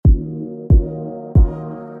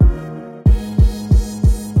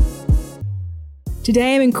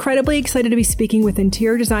Today, I'm incredibly excited to be speaking with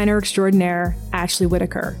interior designer extraordinaire, Ashley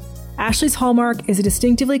Whittaker. Ashley's hallmark is a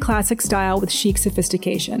distinctively classic style with chic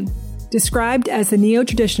sophistication. Described as the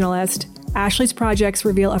neo-traditionalist, Ashley's projects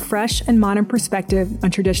reveal a fresh and modern perspective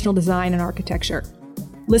on traditional design and architecture.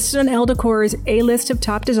 Listed on Elle Decor's A-list of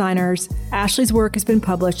top designers, Ashley's work has been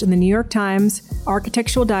published in the New York Times,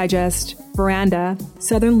 Architectural Digest, Veranda,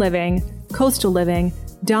 Southern Living, Coastal Living,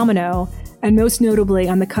 Domino, and most notably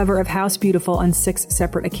on the cover of House Beautiful on 6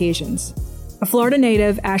 separate occasions. A Florida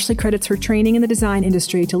native, Ashley credits her training in the design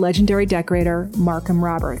industry to legendary decorator Markham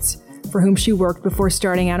Roberts, for whom she worked before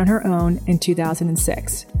starting out on her own in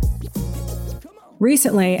 2006.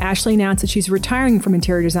 Recently, Ashley announced that she's retiring from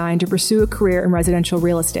interior design to pursue a career in residential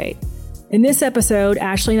real estate. In this episode,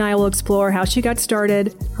 Ashley and I will explore how she got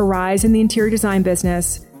started, her rise in the interior design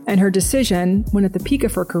business, and her decision, when at the peak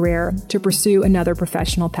of her career, to pursue another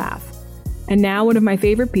professional path. And now, one of my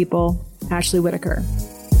favorite people, Ashley Whittaker.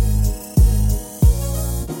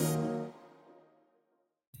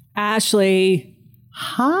 Ashley.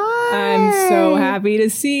 Hi. I'm so happy to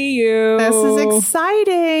see you. This is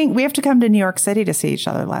exciting. We have to come to New York City to see each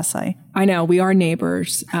other, Leslie. I know. We are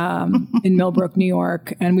neighbors in Millbrook, New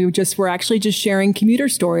York. And we're actually just sharing commuter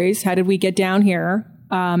stories. How did we get down here?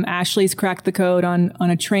 Ashley's cracked the code on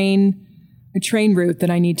a train route that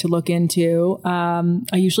I need to look into.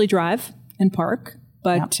 I usually drive and park.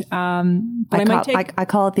 But, yep. I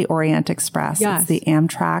call it the Orient Express. Yes. It's the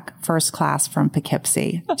Amtrak first class from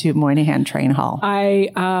Poughkeepsie to Moynihan Train Hall.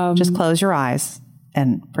 Just close your eyes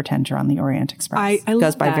and pretend you're on the Orient Express. I it love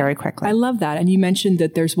goes by that. very quickly. I love that. And you mentioned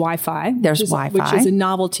that there's Wi-Fi. Which is a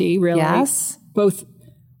novelty, really. Yes. Both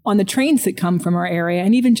on the trains that come from our area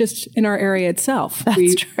and even just in our area itself.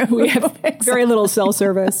 That's true. We have very little cell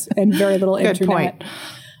service and very little Good internet. point.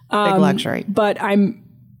 Big luxury. But I'm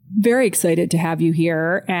very excited to have you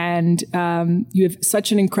here. And you have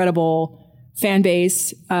such an incredible fan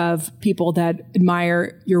base of people that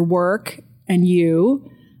admire your work and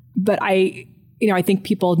you. But I think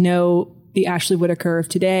people know the Ashley Whittaker of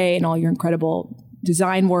today and all your incredible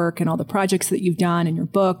design work and all the projects that you've done in your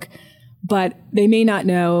book. But they may not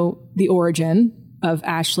know the origin of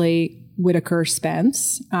Ashley Whittaker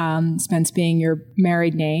Spence, Spence being your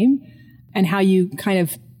married name, and how you kind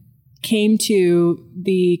of came to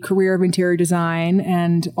the career of interior design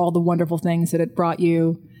and all the wonderful things that it brought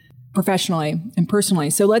you professionally and personally.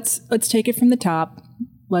 So let's take it from the top.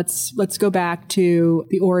 Let's go back to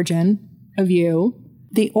the origin of you.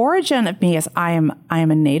 The origin of me is I am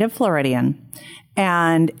a native Floridian.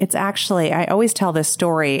 And it's actually, I always tell this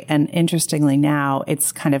story, and interestingly now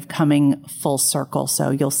it's kind of coming full circle. So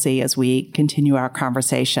you'll see as we continue our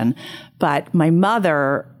conversation. But my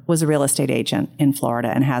mother was a real estate agent in Florida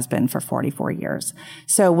and has been for 44 years.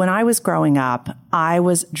 So when I was growing up, I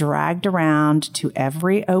was dragged around to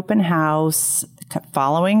every open house,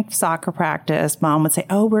 following soccer practice. Mom would say,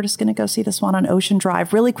 oh, we're just going to go see this one on Ocean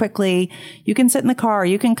Drive really quickly. You can sit in the car,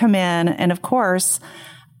 you can come in. And of course,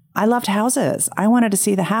 I loved houses. I wanted to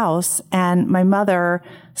see the house. And my mother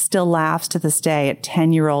still laughs to this day at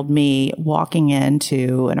 10-year-old me walking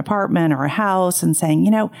into an apartment or a house and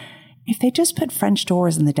saying, if they just put French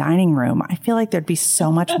doors in the dining room, I feel like there'd be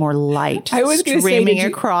so much more light streaming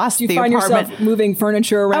across the apartment. You find yourself moving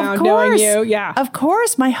furniture around, knowing you? Yeah. Of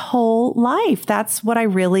course, my whole life. That's what I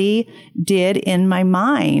really did in my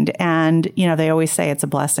mind. And, they always say it's a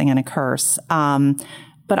blessing and a curse.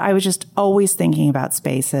 But I was just always thinking about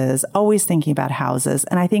spaces, always thinking about houses.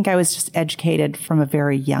 And I think I was just educated from a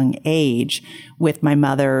very young age with my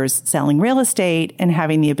mother's selling real estate and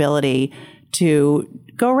having the ability to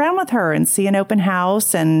go around with her and see an open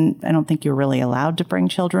house. And I don't think you were really allowed to bring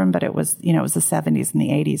children, but it was the 70s and the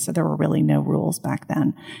 80s. So there were really no rules back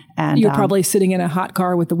then. And you were probably sitting in a hot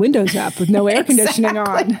car with the windows up with no air conditioning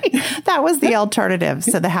on. That was the alternative.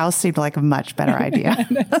 So the house seemed like a much better idea.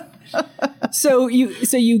 So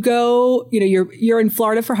you go, you're in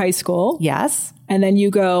Florida for high school. Yes. And then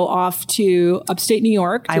you go off to upstate New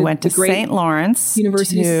York. I went to St. Lawrence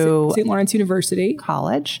University, St. Lawrence University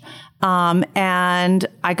College. And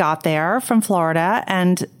I got there from Florida,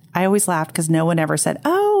 and I always laughed because no one ever said,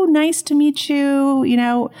 oh, nice to meet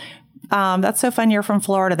you. That's so fun. You're from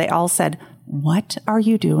Florida. They all said, what are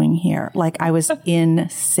you doing here? Like I was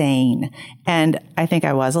insane. And I think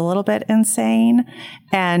I was a little bit insane.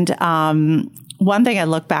 And, one thing I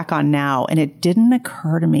look back on now, and it didn't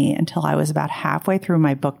occur to me until I was about halfway through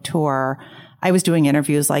my book tour. I was doing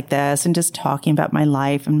interviews like this and just talking about my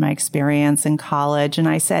life and my experience in college. And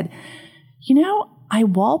I said, I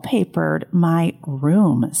wallpapered my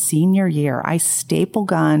room senior year. I staple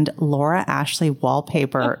gunned Laura Ashley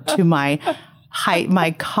wallpaper to my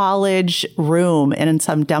my college room in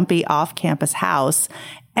some dumpy off-campus house.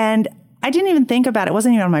 And I didn't even think about it. It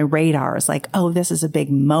wasn't even on my radar. It's like, oh, this is a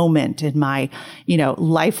big moment in my,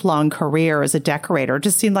 lifelong career as a decorator. It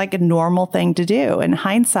just seemed like a normal thing to do. In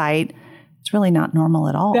hindsight, it's really not normal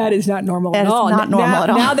at all. That is not normal at all. Not normal at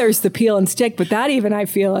all. Now there's the peel and stick, but that even I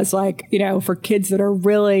feel is like, for kids that are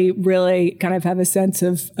really, really kind of have a sense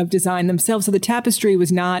of design themselves. So the tapestry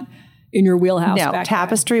was not in your wheelhouse. No, back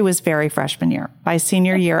tapestry then. was very freshman year. By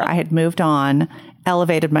senior year, I had moved on,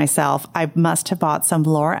 elevated myself. I must have bought some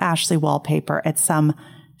Laura Ashley wallpaper at some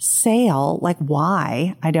sale. Like,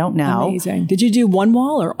 why? I don't know. Amazing. Did you do one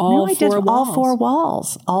wall or all no, four walls? I did all four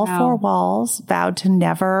walls. All Wow. 4 walls. Vowed to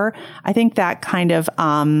never. I think that kind of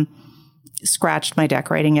scratched my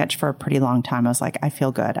decorating itch for a pretty long time. I was like, I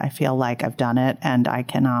feel good. I feel like I've done it and I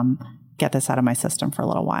can get this out of my system for a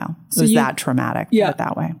little while. It was that traumatic. Yeah. Put it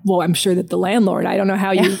that way. Well, I'm sure that the landlord, I don't know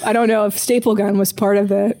how you, I don't know if staple gun was part of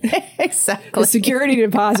the, exactly. the security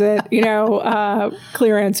deposit,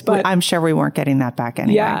 clearance, but I'm sure we weren't getting that back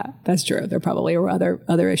anyway. yeah, that's true. There probably were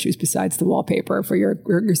other issues besides the wallpaper for your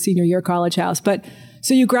senior year college house. But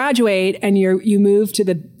so you graduate and you move to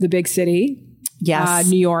the big city, Yes.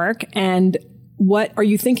 New York. And what are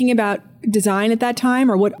you thinking about design at that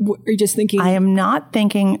time, or what are you just thinking? I am not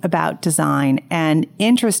thinking about design. And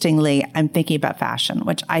interestingly, I'm thinking about fashion,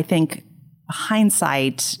 which I think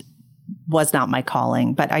hindsight was not my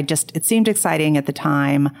calling, but it seemed exciting at the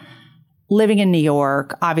time. Living in New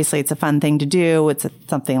York, obviously it's a fun thing to do. It's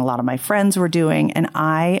something a lot of my friends were doing. And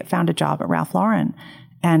I found a job at Ralph Lauren,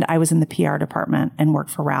 and I was in the PR department and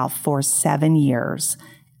worked for Ralph for 7 years.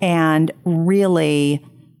 And really,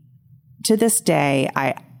 to this day,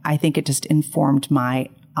 I think it just informed my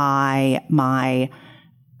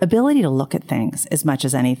ability to look at things as much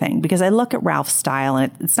as anything, because I look at Ralph's style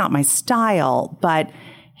and it's not my style, but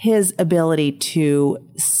his ability to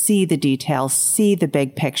see the details, see the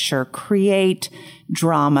big picture, create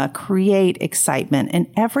drama, create excitement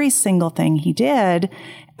in every single thing he did.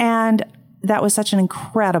 And that was such an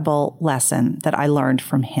incredible lesson that I learned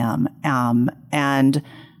from him. And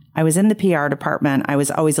I was in the PR department. I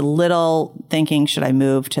was always a little thinking, should I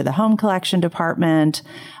move to the home collection department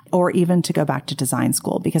or even to go back to design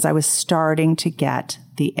school? Because I was starting to get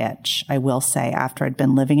the itch, I will say, after I'd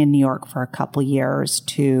been living in New York for a couple years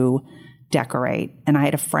to decorate. And I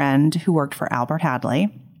had a friend who worked for Albert Hadley.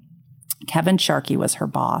 Kevin Sharkey was her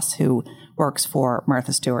boss, who works for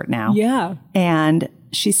Martha Stewart now. Yeah. And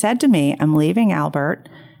she said to me, I'm leaving Albert.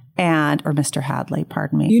 Or Mr. Hadley,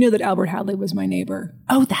 pardon me. You know that Albert Hadley was my neighbor.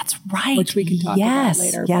 Oh, that's right. Which we can talk about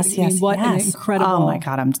later. Yes. What an incredible. Oh my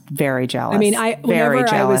God, I'm very jealous. I mean, very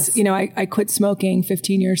jealous. jealous. I quit smoking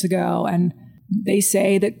 15 years ago, and they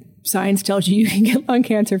say that science tells you can get lung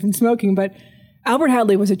cancer from smoking, but Albert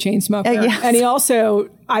Hadley was a chain smoker. Yes. And he also,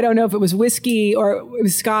 I don't know if it was whiskey or it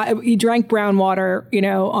was Scott, he drank brown water,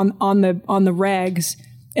 on the regs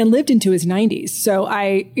and lived into his 90s. So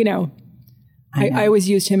I always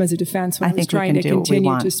used him as a defense when I was trying to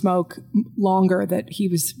continue to smoke longer, that he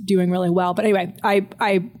was doing really well. But anyway,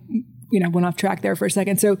 I went off track there for a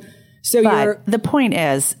second. So the point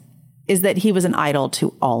is that he was an idol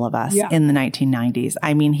to all of us in the 1990s.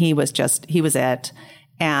 I mean, he was it.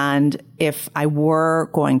 And if I were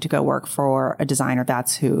going to go work for a designer,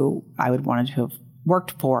 that's who I would wanted to have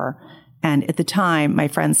worked for. And at the time, my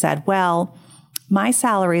friend said, well, my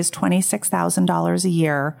salary is $26,000 a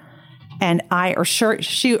year. And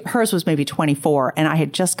hers was maybe 24, and I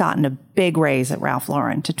had just gotten a big raise at Ralph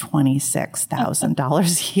Lauren to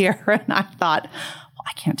 $26,000 a year. And I thought, well,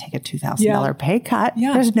 I can't take a $2,000 pay cut.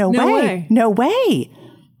 Yeah. There's no way. No way.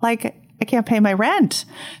 Like, I can't pay my rent.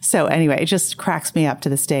 So anyway, it just cracks me up to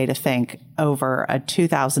this day to think over a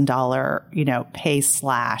 $2,000, pay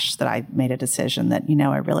slash that I made a decision that,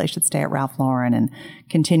 I really should stay at Ralph Lauren and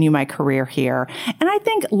continue my career here. And I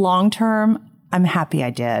think long term, I'm happy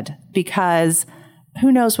I did, because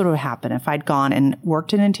who knows what would happen if I'd gone and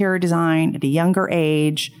worked in interior design at a younger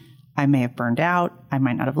age. I may have burned out. I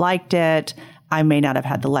might not have liked it. I may not have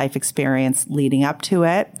had the life experience leading up to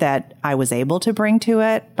it that I was able to bring to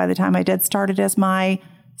it by the time I did start it as my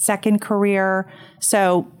second career.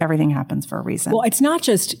 So everything happens for a reason. Well, it's not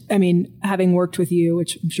just, having worked with you,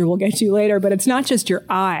 which I'm sure we'll get to later, but it's not just your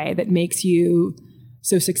eye that makes you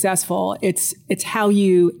so successful. It's how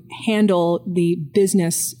you handle the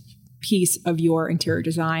business piece of your interior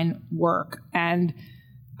design work. And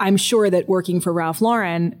I'm sure that working for Ralph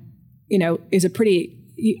Lauren, is a pretty,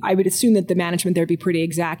 I would assume that the management there'd be pretty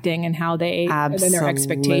exacting in how they, and their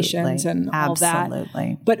expectations and all that.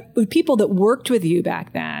 Absolutely. But with people that worked with you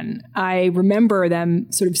back then, I remember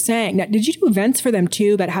them sort of saying, now, did you do events for them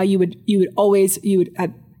too about how you would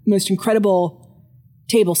have most incredible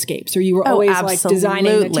tablescapes, or you were always like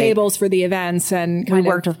designing the tables for the events? And we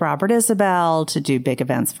worked with Robert Isabel to do big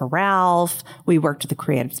events for Ralph. We worked with the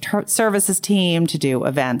creative services team to do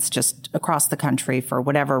events just across the country for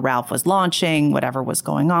whatever Ralph was launching, whatever was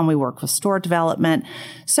going on. We worked with store development.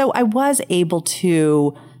 So I was able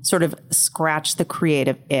to sort of scratch the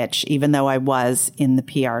creative itch, even though I was in the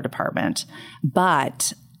PR department.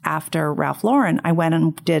 But after Ralph Lauren, I went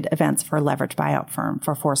and did events for a leverage buyout firm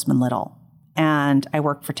for Forsman Little. And I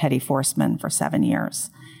worked for Teddy Forsman for 7 years.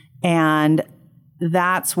 And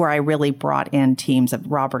that's where I really brought in teams of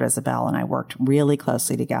Robert Isabel, and I worked really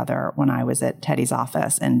closely together when I was at Teddy's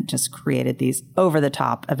office and just created these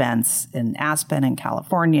over-the-top events in Aspen and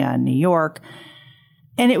California and New York.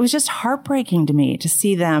 And it was just heartbreaking to me to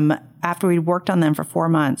see them, after we'd worked on them for 4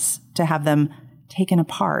 months, to have them taken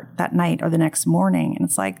apart that night or the next morning. And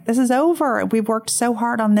it's like, this is over. We've worked so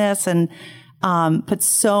hard on this and put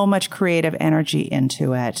so much creative energy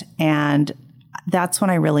into it. And that's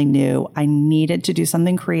when I really knew I needed to do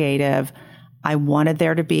something creative. I wanted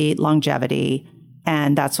there to be longevity.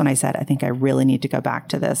 And that's when I said, I think I really need to go back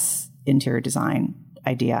to this interior design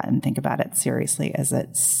idea and think about it seriously as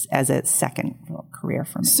a second career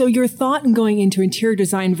for me. So your thought in going into interior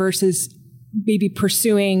design versus maybe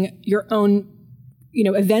pursuing your own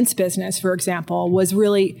events business, for example, was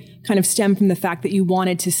really kind of stemmed from the fact that you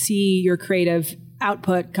wanted to see your creative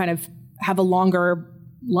output kind of have a longer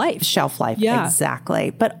life. Shelf life. Yeah.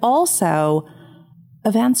 Exactly. But also,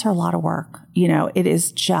 events are a lot of work.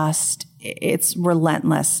 It's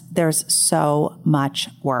relentless. There's so much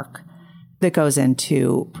work that goes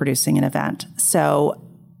into producing an event. So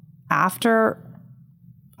after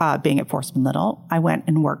being at Forsman Little, I went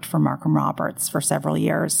and worked for Markham Roberts for several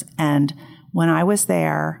years. And when I was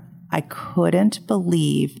there, I couldn't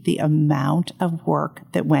believe the amount of work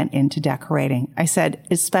that went into decorating. I said,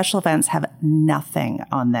 special events have nothing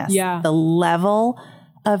on this. Yeah. The level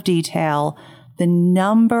of detail, the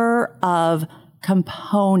number of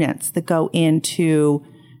components that go into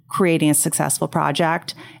creating a successful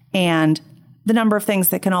project, and the number of things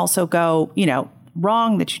that can also go,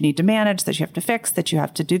 wrong, that you need to manage, that you have to fix, that you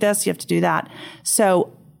have to do this, you have to do that.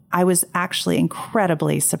 So I was actually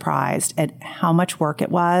incredibly surprised at how much work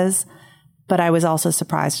it was, but I was also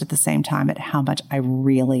surprised at the same time at how much I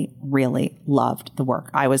really, really loved the work.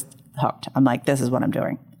 I was hooked. I'm like, this is what I'm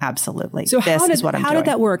doing. Absolutely. So how did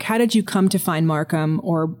that work? How did you come to find Markham?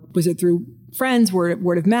 Or was it through friends,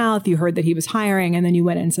 word of mouth? You heard that he was hiring, and then you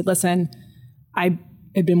went in and said, listen, I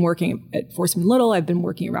have been working at Forsman Little. I've been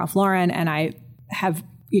working at Ralph Lauren, and I have,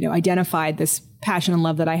 identified this passion and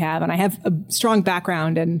love that I have. And I have a strong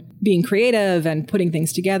background in being creative and putting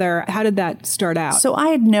things together. How did that start out? So I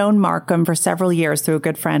had known Markham for several years through a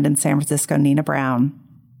good friend in San Francisco, Nina Brown.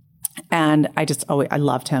 And I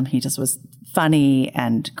loved him. He just was funny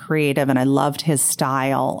and creative, and I loved his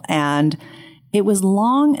style. And it was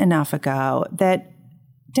long enough ago that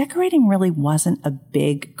decorating really wasn't a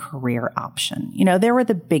big career option. There were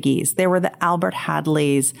the biggies. There were the Albert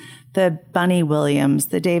Hadleys, the Bunny Williams,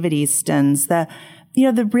 the David Eastons, the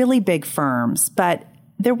really big firms. But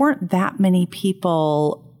there weren't that many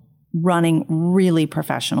people running really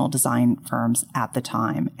professional design firms at the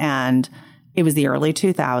time. And it was the early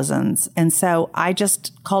 2000s. And so I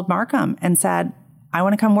just called Markham and said, I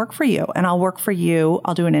want to come work for you. And I'll work for you.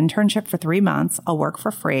 I'll do an internship for 3 months. I'll work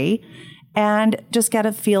for free and just get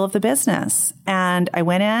a feel of the business. And I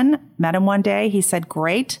went in, met him one day. He said,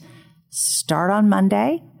 great, start on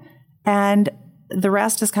Monday. And the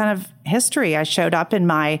rest is kind of history. I showed up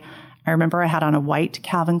I remember I had on a white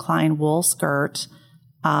Calvin Klein wool skirt,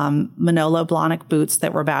 Manolo Blahnik boots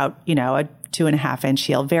that were about, a 2.5-inch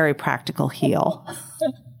heel, very practical heel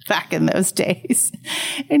back in those days.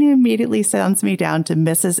 And he immediately sends me down to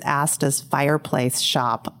Mrs. Asta's fireplace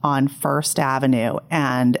shop on First Avenue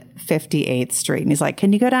and 58th Street. And he's like,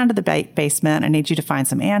 can you go down to the basement? I need you to find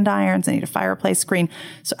some andirons. I need a fireplace screen.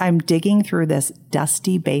 So I'm digging through this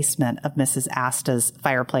dusty basement of Mrs. Asta's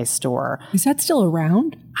fireplace store. Is that still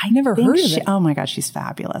around? I never heard of it. Oh my God, she's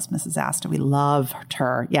fabulous, Mrs. Asta. We loved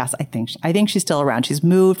her. Yes, I think she's still around. She's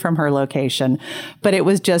moved from her location, but it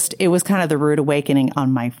was kind of the rude awakening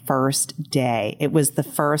on my first day. It was the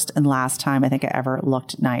first and last time I think I ever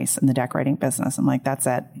looked nice in the decorating business. I'm like, that's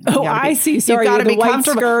it. I see. Sorry, you got to be white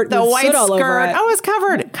comfortable. Skirt the white soot all skirt. Over it. I was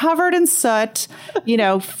covered in soot.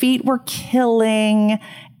 Feet were killing,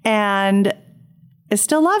 and I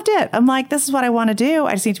still loved it. I'm like, this is what I want to do.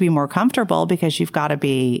 I just need to be more comfortable because you've got to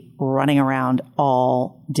be running around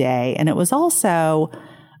all day. And it was also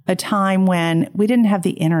a time when we didn't have the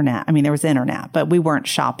internet. I mean, there was internet, but we weren't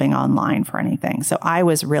shopping online for anything. So I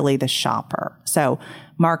was really the shopper. So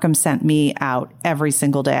Markham sent me out every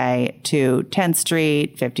single day to 10th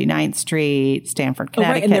Street, 59th Street, Stamford,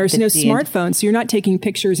 Connecticut. Right. And there's no smartphone. So you're not taking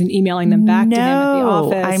pictures and emailing them back to him at the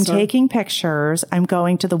office. I'm taking pictures. I'm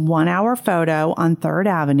going to the 1 hour photo on 3rd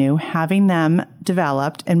Avenue, having them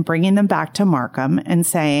developed and bringing them back to Markham and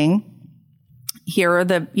saying, here are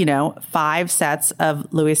the, 5 sets of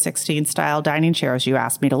Louis XVI style dining chairs you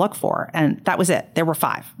asked me to look for. And that was it. There were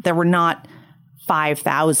 5. There were not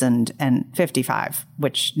 5,055,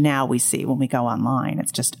 which now we see when we go online.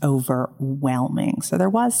 It's just overwhelming. So there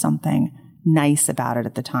was something nice about it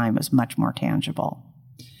at the time. It was much more tangible.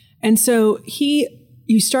 And so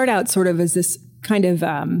you start out sort of as this kind of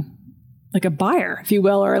like a buyer, if you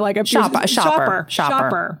will, or like a shopper.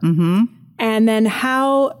 Mm-hmm. And then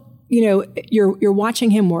how, you're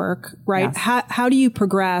watching him work, right? Yes. How do you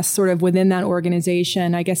progress sort of within that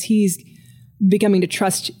organization? I guess he's becoming to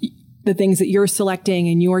trust the things that you're selecting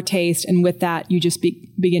and your taste. And with that, you just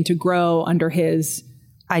begin to grow under his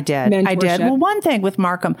mentorship. Well, one thing with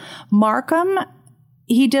Markham,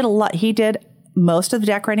 he did a lot. He did most of the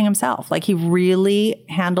decorating himself. Like he really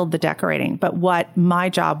handled the decorating. But what my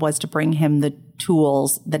job was to bring him the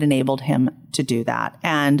tools that enabled him to do that.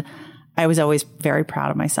 And I was always very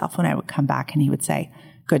proud of myself when I would come back and he would say,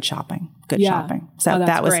 good shopping. So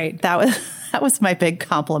that was great. That was my big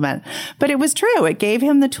compliment. But it was true. It gave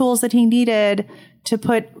him the tools that he needed to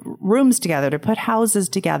put rooms together, to put houses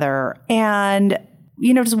together. And,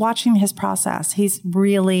 just watching his process, he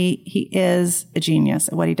is a genius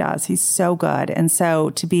at what he does. He's so good. And so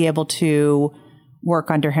to be able to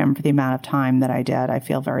work under him for the amount of time that I did, I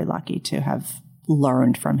feel very lucky to have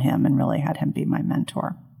learned from him and really had him be my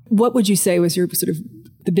mentor. What would you say was your sort of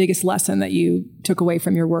the biggest lesson that you took away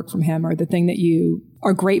from your work from him, or the thing that you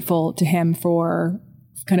are grateful to him for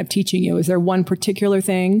kind of teaching you? Is there one particular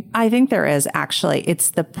thing? I think there is, actually.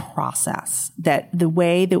 It's the process, that the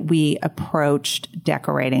way that we approached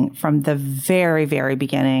decorating from the very, very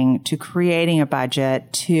beginning, to creating a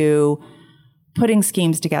budget, to putting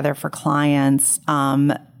schemes together for clients,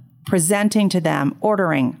 presenting to them,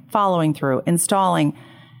 ordering, following through, installing.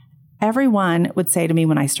 Everyone would say to me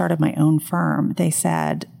when I started my own firm, they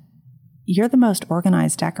said, you're the most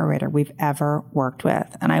organized decorator we've ever worked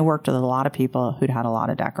with. And I worked with a lot of people who'd had a lot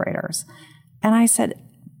of decorators. And I said,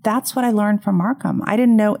 that's what I learned from Markham. I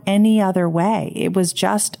didn't know any other way. It was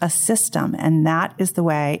just a system. And that is the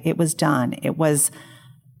way it was done. It was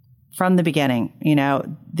from the beginning,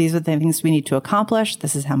 these are the things we need to accomplish.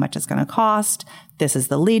 This is how much it's going to cost. This is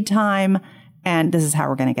the lead time. And this is how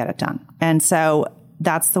we're going to get it done. And so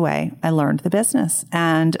that's the way I learned the business.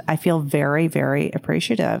 And I feel very, very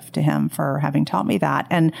appreciative to him for having taught me that.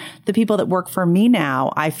 And the people that work for me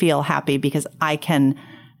now, I feel happy because I can,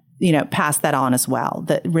 pass that on as well.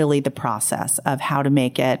 The process of how to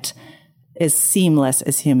make it as seamless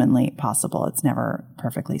as humanly possible. It's never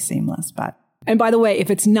perfectly seamless, but. And by the way,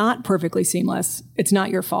 if it's not perfectly seamless, it's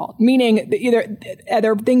not your fault. Meaning,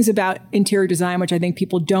 there are things about interior design which I think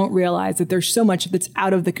people don't realize, that there's so much that's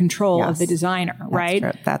out of the control of the designer,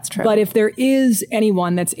 right? That's true. But if there is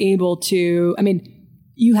anyone that's able to,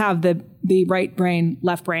 you have the right brain,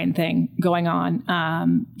 left brain thing going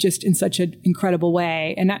on, just in such an incredible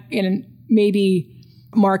way. And maybe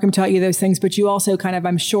Markham taught you those things, but you also kind of,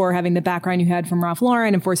 I'm sure, having the background you had from Ralph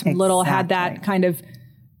Lauren and Force Little, had that kind of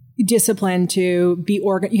discipline to be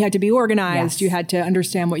you had to be organized. Yes. You had to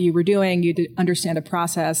understand what you were doing. You had to understand a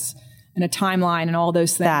process and a timeline and all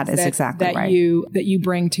those things. That is exactly right. That you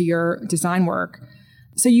bring to your design work.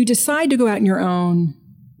 So you decide to go out on your own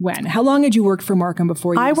when? How long had you worked for Markham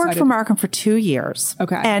before you I worked for Markham for 2 years.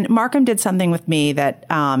 Okay. And Markham did something with me that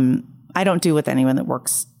I don't do with anyone that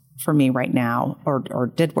works for me right now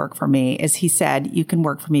or did work for me, is he said, you can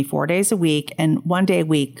work for me 4 days a week, and 1 day a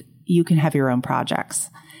week you can have your own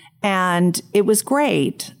projects. And it was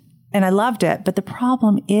great and I loved it. But the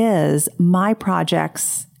problem is my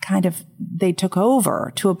projects they took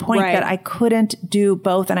over to a point that I couldn't do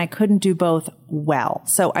both, and I couldn't do both well.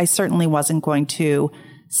 So I certainly wasn't going to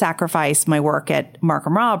sacrifice my work at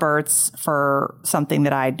Markham Roberts for something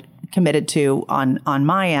that I'd committed to on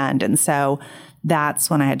my end. And so that's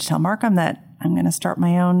when I had to tell Markham that I'm going to start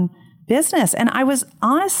my own business. And I was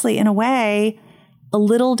honestly, in a way, a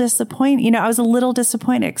little disappointed. I was a little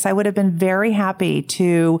disappointed because I would have been very happy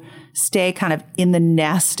to stay kind of in the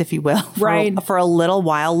nest, if you will, for a little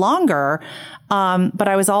while longer. But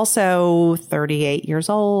I was also 38 years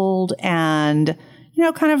old, and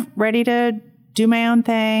kind of ready to do my own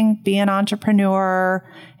thing, be an entrepreneur.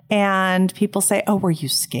 And people say, oh, were you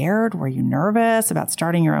scared? Were you nervous about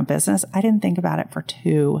starting your own business? I didn't think about it for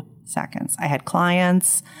 2 seconds. I had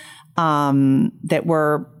clients that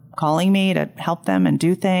were calling me to help them and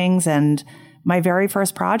do things. And my very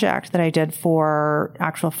first project that I did for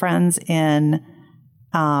actual friends in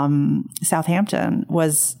Southampton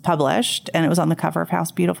was published, and it was on the cover of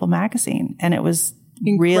House Beautiful magazine. And it was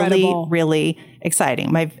incredible. Really, really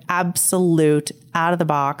exciting. My absolute out of the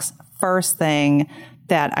box first thing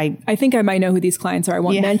that I think I might know who these clients are. I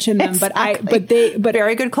won't mention them, exactly. but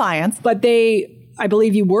very good clients. But I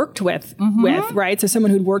believe you worked with, right? So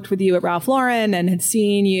someone who'd worked with you at Ralph Lauren and had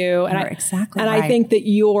seen you. And I think that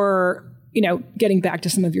you're, getting back to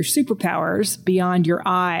some of your superpowers beyond your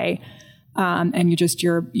eye, and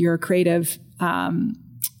your creative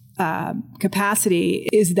capacity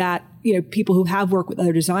is that, people who have worked with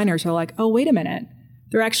other designers are like, oh, wait a minute.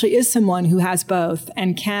 There actually is someone who has both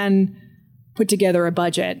and can put together a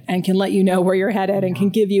budget and can let you know where you're headed and can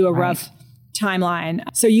give you a rough timeline.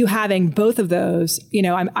 So you having both of those,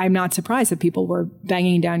 I'm not surprised that people were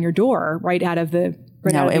banging down your door right out of the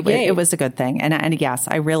gate. It was a good thing. And yes,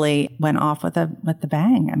 I really went off with the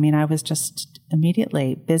bang. I mean, I was just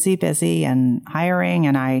immediately busy and hiring,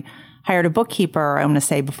 and I hired a bookkeeper, I want to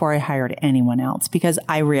say, before I hired anyone else, because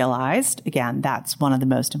I realized, again, that's one of the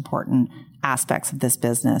most important aspects of this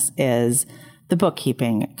business is the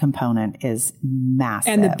bookkeeping component is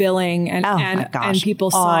massive. And the billing and people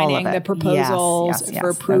signing the proposals for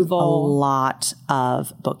approval. There's a lot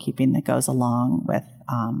of bookkeeping that goes along with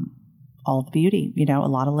all the beauty, a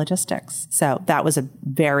lot of logistics. So that was a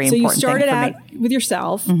very important thing for me. So you started out with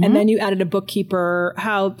yourself, and then you added a bookkeeper.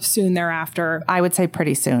 How soon thereafter? I would say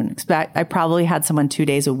pretty soon. I probably had someone 2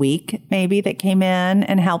 days a week maybe that came in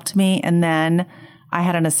and helped me. And then I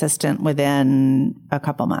had an assistant within a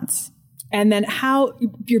couple months. And then how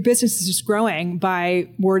your business is just growing by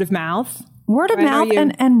word of mouth? Word of mouth.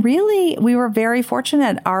 And really, we were very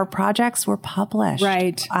fortunate. Our projects were published.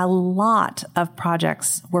 Right. A lot of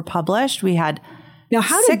projects were published. We had Now,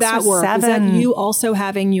 how did that work? Is that you also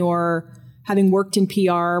having worked in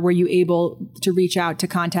PR, were you able to reach out to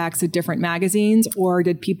contacts at different magazines, or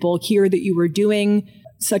did people hear that you were doing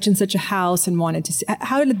such and such a house and wanted to see?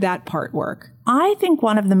 How did that part work? I think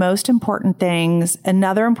one of the most important things,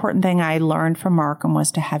 another important thing I learned from Markham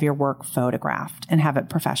was to have your work photographed and have it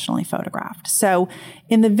professionally photographed. So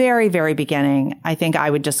in the very, very beginning, I think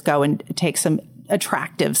I would just go and take some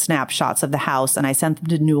attractive snapshots of the house, and I sent them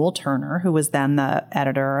to Newell Turner, who was then the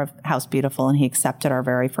editor of House Beautiful, and he accepted our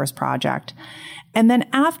very first project. And then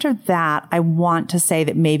after that, I want to say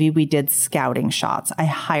that maybe we did scouting shots. I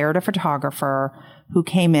hired a photographer who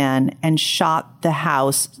came in and shot the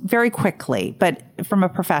house very quickly, but from a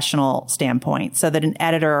professional standpoint, so that an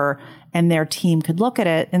editor and their team could look at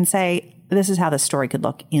it and say, this is how the story could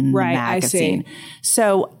look in the magazine. I see.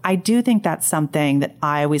 So I do think that's something that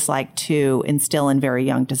I always like to instill in very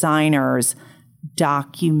young designers.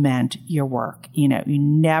 Document your work. You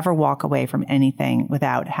never walk away from anything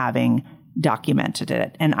without having documented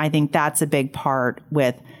it. And I think that's a big part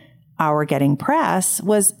with our getting press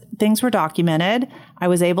was things were documented. I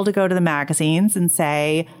was able to go to the magazines and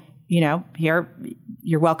say, here,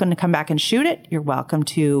 you're welcome to come back and shoot it. You're welcome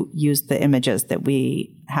to use the images that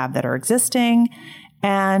we have that are existing.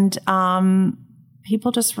 And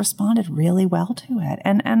people just responded really well to it.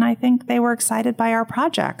 And I think they were excited by our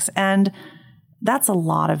projects. And that's a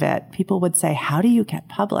lot of it. People would say, how do you get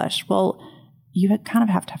published? Well, you kind of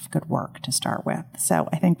have to have good work to start with. So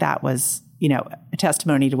I think that was, a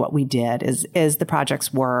testimony to what we did is the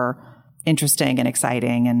projects were interesting and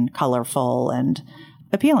exciting and colorful and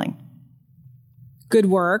appealing. Good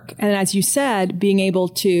work. And as you said, being able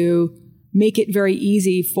to make it very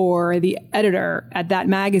easy for the editor at that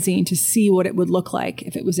magazine to see what it would look like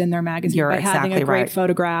if it was in their magazine. You're by exactly having a great right.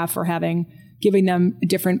 photograph or giving them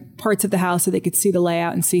different parts of the house so they could see the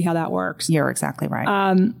layout and see how that works. You're exactly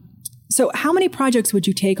right. So how many projects would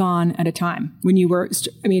you take on at a time when you were,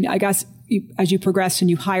 I guess as you progressed and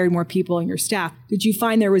you hired more people in your staff, did you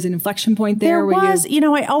find there was an inflection point there? There was,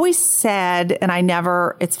 I always said, and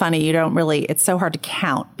it's funny, it's so hard to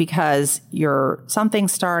count because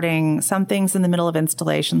something's starting, something's in the middle of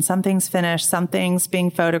installation, something's finished, something's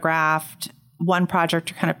being photographed, one project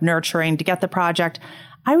you're kind of nurturing to get the project.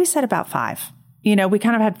 I always said about 5. We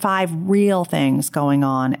kind of had 5 real things going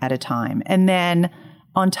on at a time. And then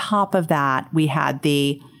on top of that, we had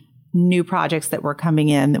the new projects that were coming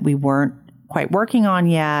in that we weren't quite working on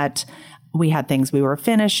yet. We had things we were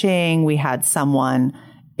finishing. We had someone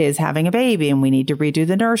is having a baby and we need to redo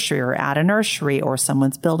the nursery or add a nursery, or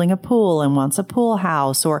someone's building a pool and wants a pool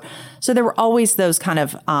house. So there were always those kind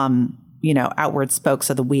of, outward spokes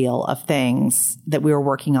of the wheel of things that we were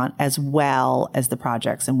working on, as well as the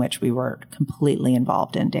projects in which we were completely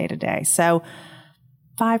involved in day to day. So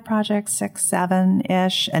 5 projects, 6,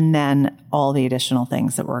 7-ish, and then all the additional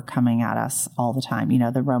things that were coming at us all the time.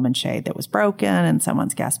 The Roman shade that was broken in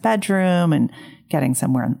someone's guest bedroom and getting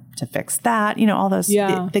somewhere to fix that. All those,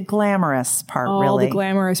 the glamorous part, really. All the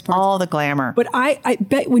glamorous parts. All the glamour. But I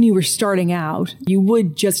bet when you were starting out, you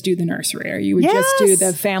would just do the nursery, or you would just do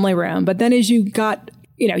the family room. But then as you got,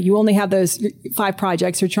 you only have those 5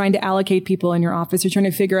 projects, you're trying to allocate people in your office, you're trying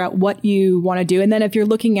to figure out what you want to do. And then if you're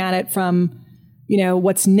looking at it from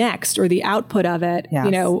what's next, or the output of it,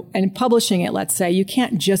 and publishing it, let's say, you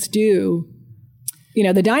can't just do,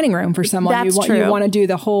 the dining room for someone. That's true. You want to do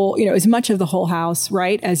the whole, as much of the whole house,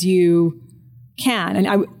 right, as you can.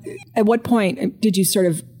 And at what point did you sort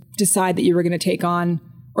of decide that you were going to take on,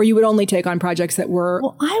 or you would only take on projects that were,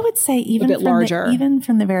 well, I would say even a bit larger? Even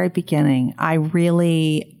from the very beginning,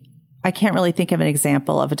 I can't really think of an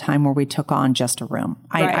example of a time where we took on just a room.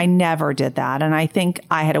 I never did that. And I think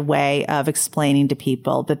I had a way of explaining to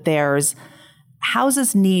people that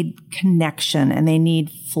houses need connection and they need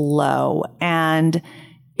flow. And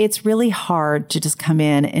it's really hard to just come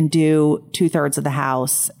in and do 2/3 of the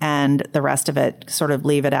house and the rest of it sort of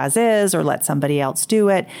leave it as is, or let somebody else do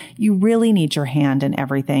it. You really need your hand in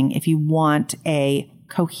everything if you want a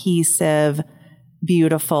cohesive,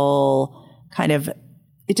 beautiful kind of,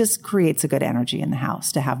 it just creates a good energy in the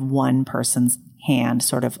house to have one person's hand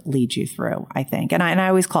sort of lead you through, I think. And I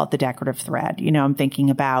always call it the decorative thread. I'm thinking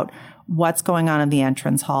about what's going on in the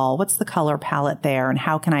entrance hall, what's the color palette there, and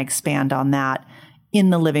how can I expand on that in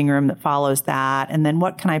the living room that follows that? And then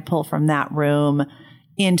what can I pull from that room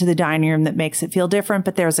into the dining room that makes it feel different,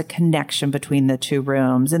 but there's a connection between the 2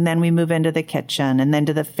 rooms. And then we move into the kitchen and then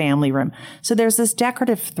to the family room. So there's this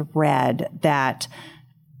decorative thread that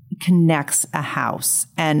connects a house.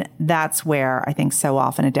 And that's where I think so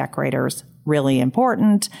often a decorator's really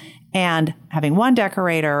important. And having one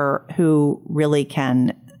decorator who really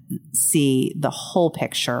can see the whole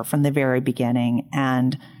picture from the very beginning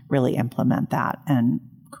and really implement that and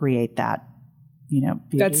create that, beauty,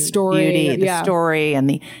 that story, the story and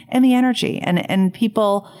the energy. And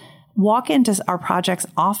people walk into our projects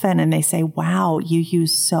often and they say, wow, you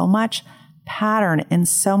use so much pattern and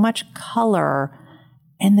so much color,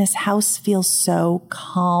 and this house feels so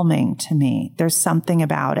calming to me. There's something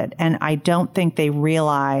about it. And I don't think they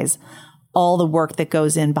realize all the work that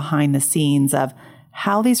goes in behind the scenes of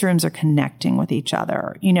how these rooms are connecting with each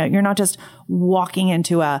other. You're not just walking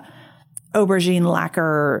into a aubergine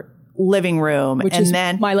lacquer living room, which and is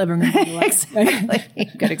then my living room. Exactly.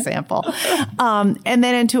 Good example. And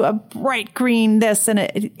then into a bright green this, and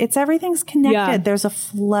it's everything's connected. Yeah. There's a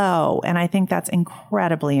flow. And I think that's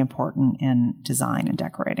incredibly important in design and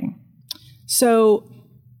decorating. So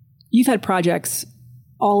you've had projects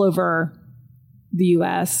all over the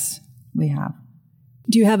US. We have.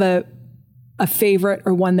 Do you have a favorite,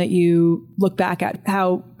 or one that you look back at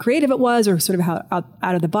how creative it was, or sort of how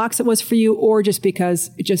out of the box it was for you, or just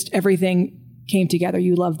because everything came together?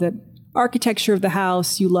 You love the architecture of the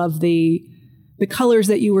house. You love the colors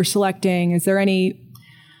that you were selecting. Is there any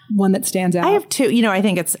one that stands out? I have 2. I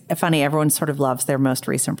think it's funny. Everyone sort of loves their most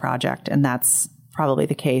recent project, and that's probably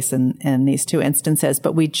the case in these 2 instances.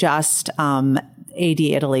 But we just, AD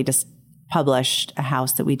Italy just published a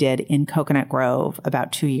house that we did in Coconut Grove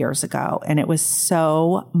about 2 years ago. And it was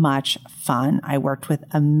so much fun. I worked with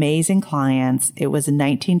amazing clients. It was a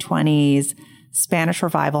 1920s Spanish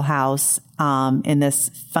revival house in this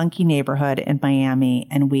funky neighborhood in Miami.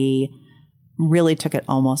 And we really took it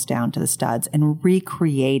almost down to the studs and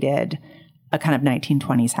recreated a kind of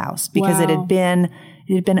 1920s house because it had been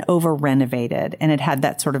over renovated and it had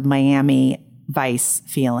that sort of Miami Vice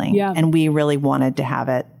feeling. Yeah. And we really wanted to have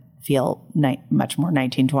it feel much more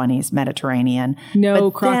 1920s Mediterranean.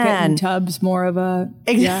 No croquette and tubs, more of a...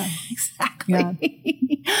 Exactly.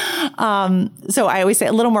 Yeah. So I always say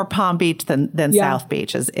a little more Palm Beach than South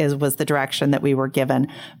Beach was the direction that we were given.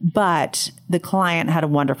 But the client had a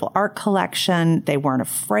wonderful art collection. They weren't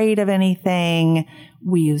afraid of anything.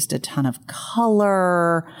 We used a ton of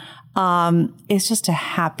color. It's just a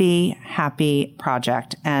happy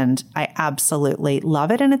project, and I absolutely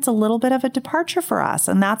love it. And it's a little bit of a departure for us,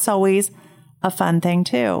 and that's always a fun thing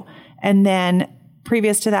too. And then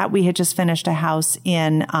previous to that, we had just finished a house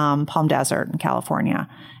in Palm Desert in California,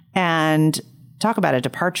 and talk about a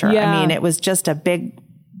departure. Yeah. I mean, it was just a big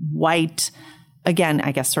white, again,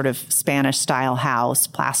 I guess sort of Spanish style house,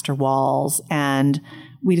 plaster walls, and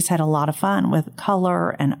we just had a lot of fun with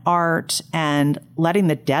color and art and letting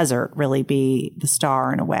the desert really be the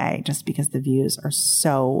star in a way, just because the views are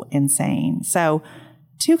so insane. So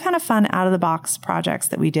 2 kind of fun out of the box projects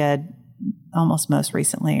that we did almost most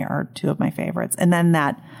recently are 2 of my favorites. And then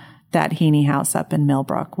that Heaney house up in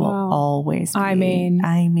Millbrook will always be. I mean,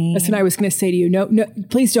 that's what I was going to say to you. No,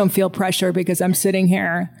 please don't feel pressure because I'm sitting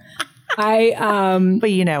here.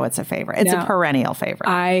 But you know, it's a favorite. It's a perennial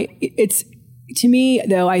favorite. It's to me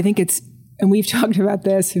though, I think it's, and we've talked about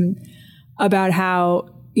this and about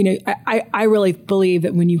how, you know, I really believe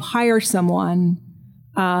that when you hire someone,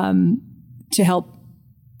 to help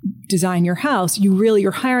design your house,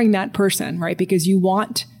 you're hiring that person, right? Because you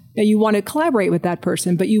want to collaborate with that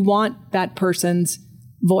person, but you want that person's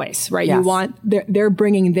voice, right? Yes. You want, they're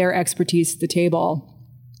bringing their expertise to the table.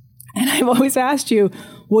 And I've always asked you,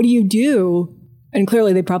 what do you do? And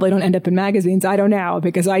clearly they probably don't end up in magazines. I don't know,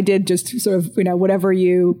 because I did just sort of, you know, whatever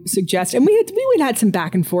you suggest. And we had some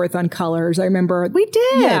back and forth on colors. I remember. We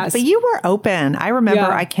did, yes. But you were open. I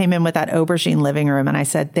remember I came in with that aubergine living room and I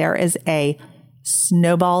said, there is a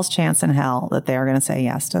snowball's chance in hell that they're going to say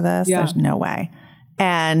yes to this. Yeah. There's no way.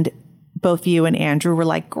 And both you and Andrew were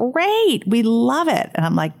like, great, we love it. And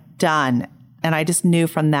I'm like, done. And I just knew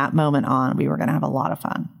from that moment on, we were going to have a lot of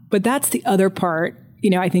fun. But that's the other part, you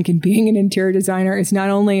know, I think in being an interior designer is not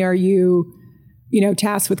only are you, you know,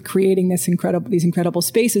 tasked with creating these incredible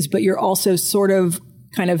spaces, but you're also sort of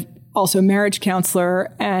kind of also marriage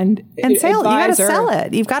counselor and sale. Advisor. You got to sell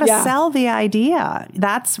it. You've got to sell the idea.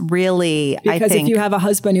 That's really, because if you have a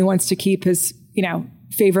husband who wants to keep his, you know,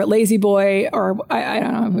 favorite lazy boy, or I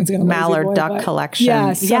don't know if it's going to Mallard Duck collection.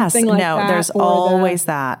 Yes, something like that. No, there's always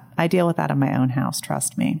that. I deal with that in my own house.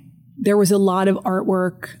 Trust me. There was a lot of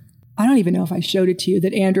artwork. I don't even know if I showed it to you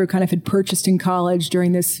that Andrew kind of had purchased in college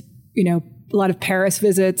during this, you know, a lot of Paris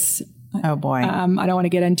visits. Oh boy. I don't want to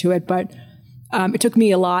get into it, but it took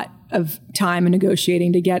me a lot of time and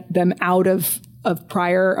negotiating to get them out of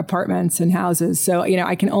prior apartments and houses. So, you know,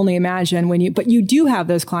 I can only imagine but you do have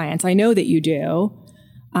those clients. I know that you do.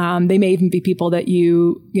 They may even be people that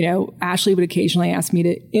you know, Ashley would occasionally ask me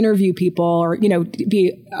to interview people or, you know,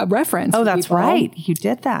 be a reference. Oh, that's people. Right. You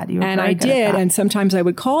did that. You were and very I good did. at that. And sometimes I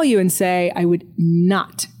would call you and say, I would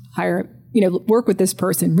not hire, you know, work with this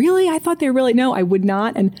person. Really? I thought no, I would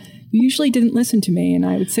not. And you usually didn't listen to me. And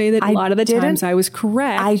I would say that a lot of the times I was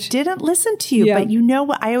correct. I didn't listen to you, but you know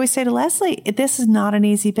what I always say to Leslie, this is not an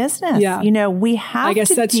easy business. Yeah. You know, we have to I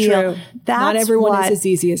guess that's true. Not everyone is as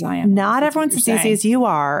easy as I am. Not everyone's as easy as you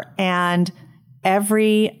are. And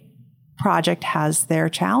every project has their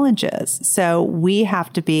challenges. So we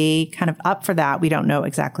have to be kind of up for that. We don't know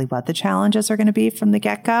exactly what the challenges are going to be from the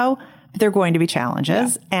get-go, but they're going to be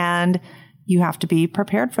challenges. Yeah. And you have to be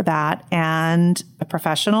prepared for that and a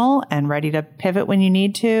professional and ready to pivot when you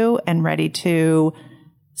need to and ready to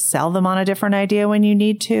sell them on a different idea when you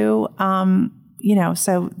need to, you know,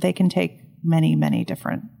 so they can take many, many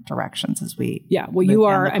different directions as we. Yeah. Well, you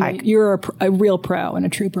are, I mean, you're a real pro and a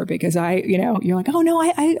trooper because you know, you're like, oh no,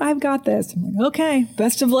 I've got this. I'm like, okay,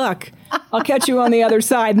 best of luck. I'll catch you on the other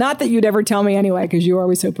side. Not that you'd ever tell me anyway, because you're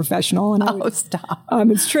always so professional. And stop.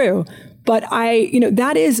 It's true. But you know,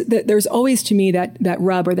 there's always to me that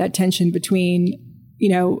rub or that tension between, you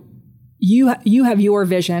know, you have your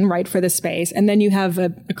vision, right, for the space. And then you have a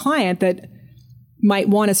client that might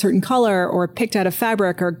want a certain color or picked out a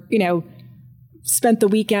fabric or, you know, spent the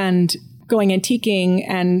weekend going antiquing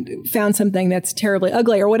and found something that's terribly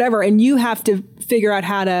ugly or whatever. And you have to figure out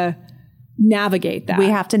how to navigate that. We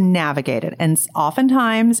have to navigate it. And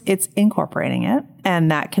oftentimes it's incorporating it. And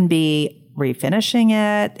that can be refinishing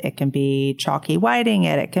it. It can be chalky whiting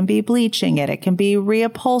it. It can be bleaching it. It can be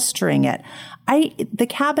reupholstering it. The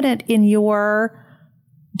cabinet in your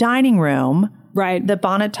dining room, right? The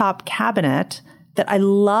bonnet top cabinet that I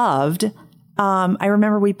loved. I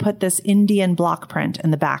remember we put this Indian block print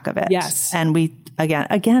in the back of it. Yes. And we,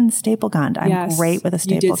 again, staple gunned. I'm great with a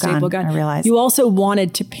staple gun. I realized. You also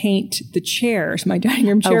wanted to paint the chairs. My dining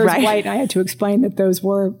room chair is white. And I had to explain that those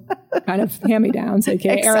were kind of hand-me-downs,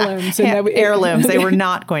 aka heirlooms. And heirlooms. They were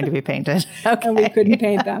not going to be painted. Okay. And we couldn't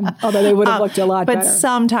paint them, although they would have looked a lot better. But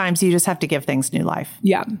sometimes you just have to give things new life.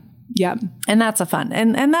 Yeah. Yeah. And that's a fun.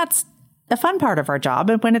 And that's the fun part of our job.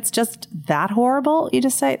 And when it's just that horrible, you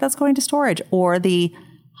just say that's going to storage. Or the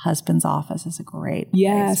husband's office is a great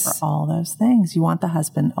place for all those things. You want the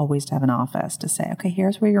husband always to have an office to say, okay,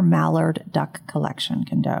 here's where your Mallard Duck collection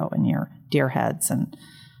can go and your deer heads and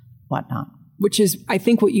whatnot. Which is, I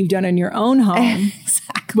think, what you've done in your own home,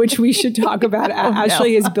 which we should talk about.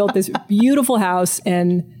 Ashley has built this beautiful house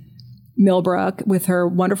in Millbrook with her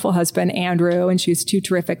wonderful husband, Andrew, and she has 2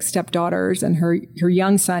 terrific stepdaughters and her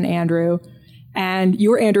young son, Andrew. And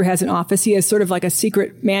your Andrew has an office. He has sort of like a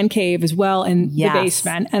secret man cave as well in the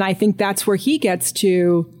basement. And I think that's where he gets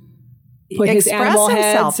to put his animal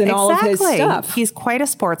heads and all of his stuff. He's quite a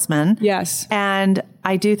sportsman. Yes. And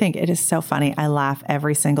I do think it is so funny. I laugh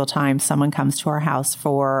every single time someone comes to our house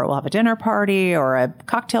we'll have a dinner party or a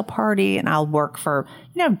cocktail party, and I'll work for,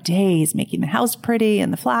 days making the house pretty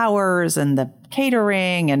and the flowers and the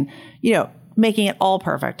catering and, making it all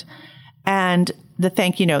perfect. And the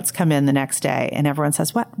thank you notes come in the next day and everyone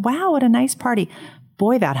says, wow, what a nice party.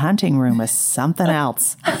 Boy, that hunting room is something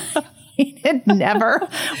else. It never.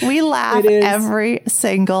 We laugh every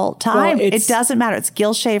single time. Well, it doesn't matter. It's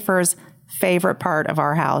Gil Schaefer's favorite part of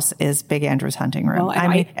our house is Big Andrew's hunting room.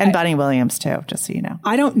 Well, and Bunny Williams too, just so you know.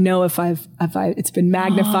 I don't know if it's been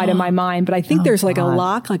magnified in my mind, but I think there's like a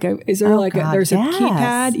lock, there's a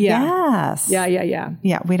keypad? Yeah. Yes. Yeah.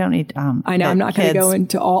 Yeah, we don't need, I know, I'm not going to go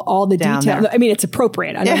into all the details. I mean, it's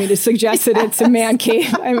appropriate. I don't mean to suggest that it's a man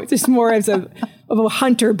cave. Just more as of a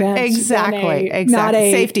hunter bent. Exactly. Not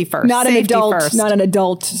a safety first. Not safety an adult, first. Not an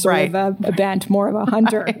adult sort of a bent, more of a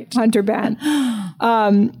hunter, hunter bent.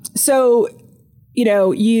 So,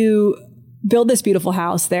 you build this beautiful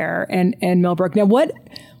house there in Millbrook. Now, what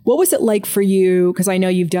was it like for you? Because I know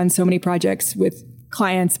you've done so many projects with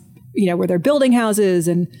clients, where they're building houses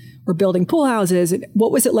or building pool houses.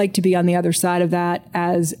 What was it like to be on the other side of that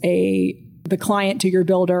as the client to your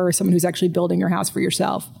builder or someone who's actually building your house for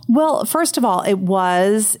yourself? Well, first of all, it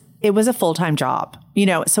was a full-time job.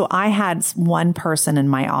 So I had one person in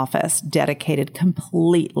my office dedicated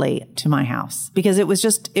completely to my house because it was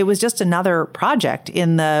just another project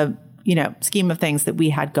in the, scheme of things that we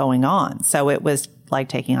had going on. So it was like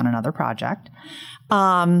taking on another project.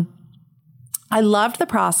 I loved the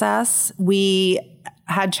process. We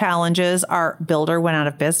had challenges. Our builder went out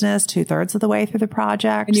of business 2/3 of the way through the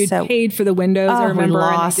project. And you paid for the windows, I remember,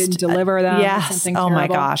 and they didn't deliver them. Yes. Oh my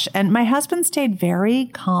gosh. And my husband stayed very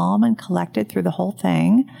calm and collected through the whole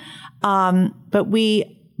thing. But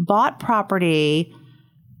we bought property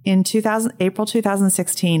in April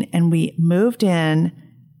 2016, and we moved in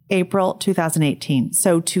April 2018.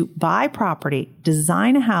 So to buy property,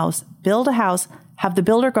 design a house, build a house, have the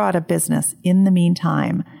builder go out of business in the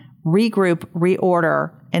meantime, regroup,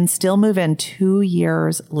 reorder, and still move in 2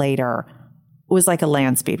 years later was like a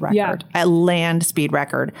land speed record, a land speed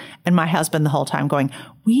record. And my husband the whole time going,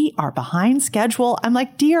 we are behind schedule. I'm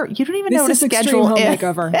like, dear, you don't even know what a schedule is.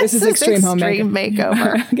 This is extreme home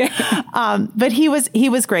makeover. Okay. But he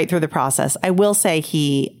was great through the process. I will say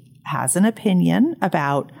he has an opinion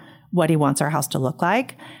about what he wants our house to look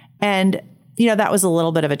like. And that was a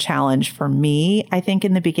little bit of a challenge for me, I think,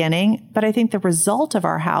 in the beginning. But I think the result of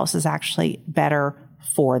our house is actually better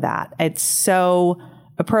for that. It's so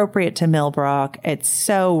appropriate to Millbrook. It's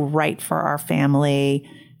so right for our family.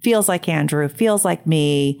 Feels like Andrew. Feels like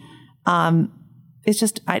me. It's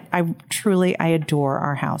just, I truly adore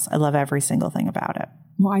our house. I love every single thing about it.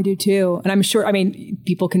 Well, I do too. And I'm sure,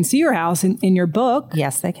 people can see your house in your book.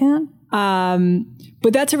 Yes, they can.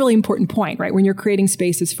 But that's a really important point, right? When you're creating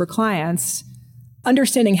spaces for clients,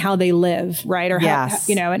 understanding how they live, right? Or yes.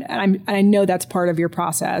 how, and I know that's part of your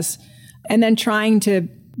process. And then trying to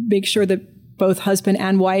make sure that both husband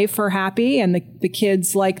and wife are happy and the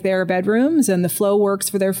kids like their bedrooms and the flow works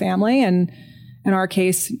for their family. And in our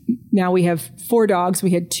case, now we have 4 dogs.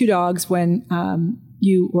 We had 2 dogs when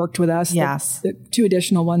you worked with us. Yes. The 2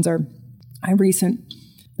 additional ones are a recent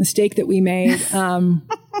mistake that we made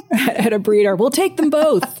at a breeder. We'll take them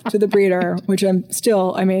both to the breeder, which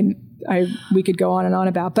we could go on and on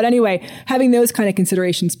about. But anyway, having those kind of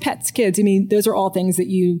considerations, pets, kids, those are all things that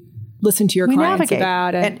you listen to your clients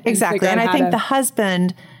about. Exactly. And I think the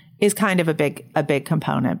husband is kind of a big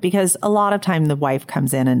component because a lot of time the wife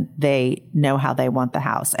comes in and they know how they want the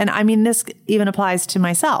house. And this even applies to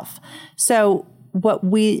myself. So what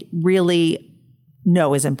we really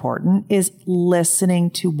know is important is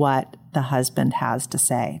listening to what the husband has to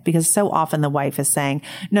say, because so often the wife is saying,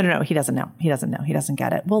 no, he doesn't know. He doesn't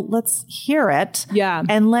get it. Well, let's hear it. Yeah.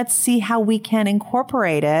 And let's see how we can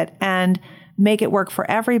incorporate it and make it work for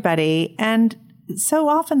everybody. And so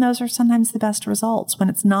often those are sometimes the best results when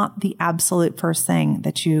it's not the absolute first thing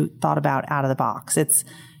that you thought about out of the box. It's,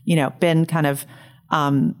 been kind of,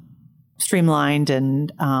 streamlined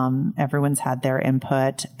and everyone's had their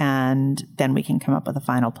input, and then we can come up with a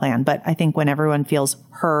final plan. But I think when everyone feels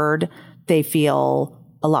heard, they feel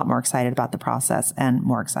a lot more excited about the process and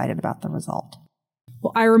more excited about the result.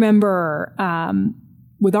 Well, I remember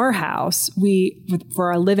with our house,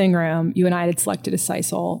 for our living room, you and I had selected a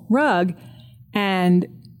sisal rug, and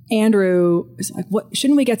Andrew was like, "What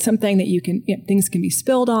shouldn't we get something that things can be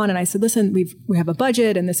spilled on?" And I said, "Listen, we have a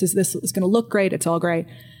budget, and this is going to look great. It's all great."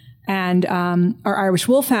 And our Irish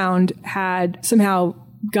Wolfhound had somehow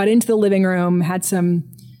got into the living room, had some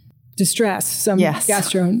distress, some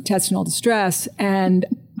gastrointestinal distress, and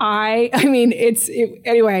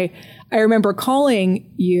anyway. I remember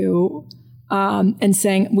calling you and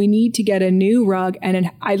saying, we need to get a new rug.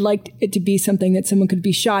 And I'd like it to be something that someone could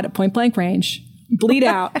be shot at point blank range, bleed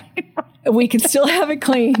out. We could still have it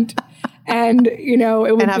cleaned. And, it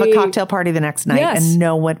would have a cocktail party the next night. Yes. And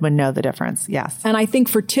no one would know the difference. Yes. And I think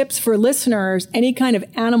for tips for listeners, any kind of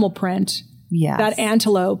animal print, that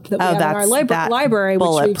antelope that we have in our library,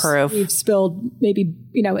 which we've spilled maybe,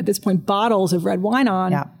 at this point, bottles of red wine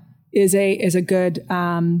on. Yeah. is a good,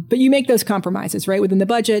 but you make those compromises, right? Within the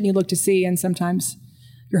budget, and you look to see, and sometimes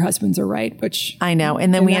your husbands are right, which I know.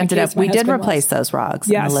 And then we did replace those rugs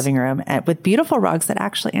in the living room with beautiful rugs that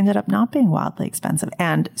actually ended up not being wildly expensive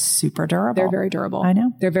and super durable. They're very durable. I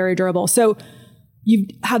know. They're very durable. So you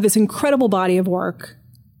have this incredible body of work.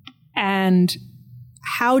 And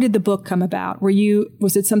how did the book come about?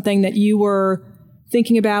 Was it something that you were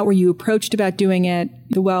thinking about? Were you approached about doing it?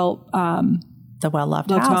 The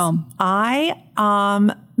Well-Loved Home. I,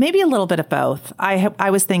 maybe a little bit of both. I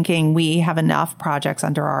was thinking we have enough projects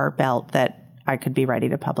under our belt that I could be ready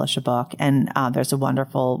to publish a book. And there's a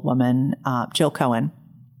wonderful woman, Jill Cohen,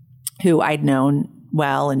 who I'd known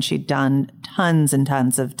well, and she'd done tons and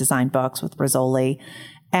tons of design books with Rizzoli.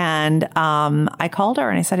 And I called her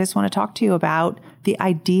and I said, I just want to talk to you about the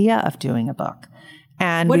idea of doing a book.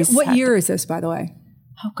 And what year is this, by the way?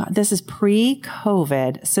 Oh, God, this is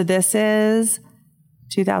pre-COVID. So this is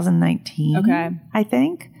 2019, I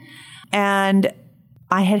think. And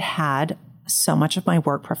I had so much of my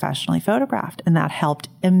work professionally photographed, and that helped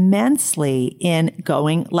immensely in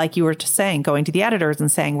going, like you were saying, going to the editors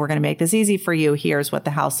and saying, we're going to make this easy for you. Here's what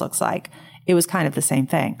the house looks like. It was kind of the same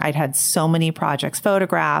thing. I'd had so many projects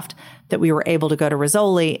photographed that we were able to go to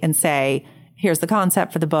Rizzoli and say, here's the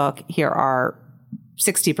concept for the book. Here are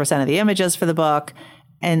 60% of the images for the book.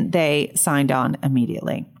 And they signed on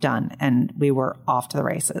immediately, done. And we were off to the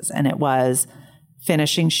races. And it was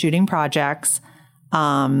finishing shooting projects.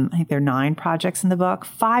 I think there are 9 projects in the book,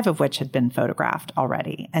 5 of which had been photographed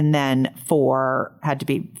already. And then 4 had to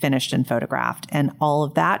be finished and photographed. And all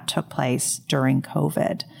of that took place during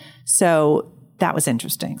COVID. So that was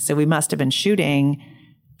interesting. So we must have been shooting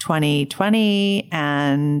 2020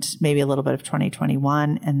 and maybe a little bit of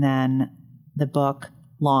 2021. And then the book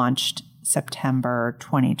launched September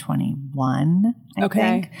 2021, I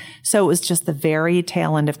think. So it was just the very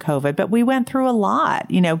tail end of COVID. But we went through a lot,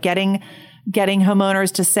 getting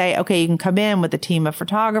homeowners to say, okay, you can come in with a team of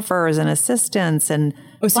photographers and assistants and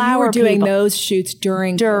so you were doing those shoots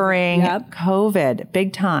during COVID,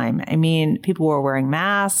 big time. I mean, people were wearing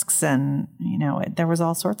masks and, there was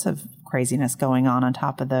all sorts of craziness going on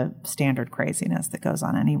top of the standard craziness that goes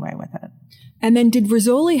on anyway with it. And then did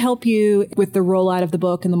Rizzoli help you with the rollout of the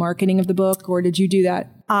book and the marketing of the book, or did you do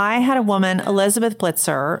that? I had a woman, Elizabeth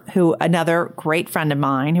Blitzer, another great friend of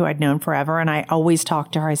mine who I'd known forever. And I always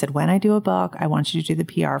talked to her. I said, when I do a book, I want you to do the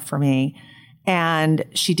PR for me. And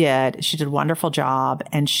she did. She did a wonderful job.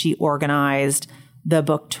 And she organized the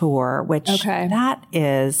book tour, which that takes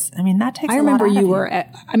a lot I remember you were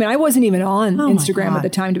I wasn't even on Instagram at the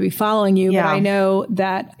time to be following you, but I know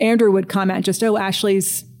that Andrew would comment just,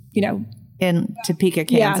 Ashley's, in Topeka,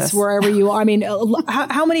 Kansas. Yes, wherever you are. I mean,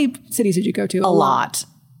 how many cities did you go to? A lot.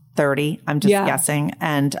 30, I'm just guessing.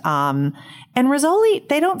 And Rizzoli,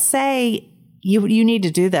 they don't say you need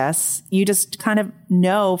to do this. You just kind of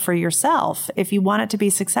know for yourself. If you want it to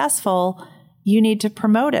be successful, you need to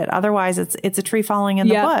promote it. Otherwise, it's a tree falling in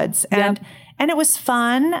the woods. And it was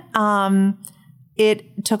fun.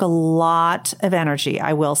 It took a lot of energy,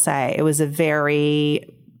 I will say. It was a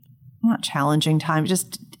very, not challenging time,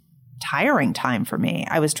 just tiring time for me.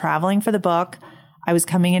 I was traveling for the book. I was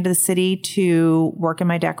coming into the city to work in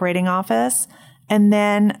my decorating office. And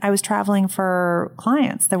then I was traveling for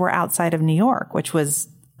clients that were outside of New York, which was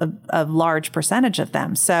a large percentage of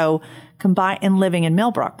them. So and living in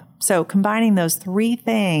Millbrook. So combining those 3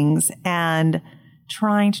 things and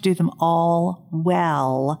trying to do them all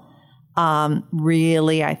well,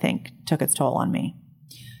 really, I think, took its toll on me.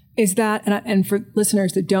 Is that, and for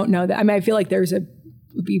listeners that don't know that, I feel like there's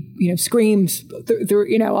screams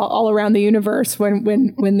through, all around the universe when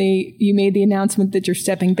you made the announcement that you're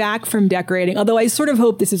stepping back from decorating. Although I sort of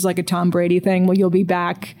hope this is like a Tom Brady thing where you'll be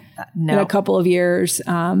back in a couple of years.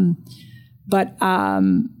 But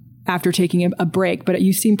after taking a break, but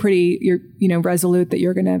you seem pretty, resolute that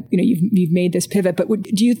you're going to, you've made this pivot. But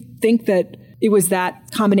do you think that it was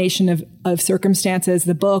that combination of circumstances,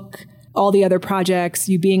 the book, all the other projects,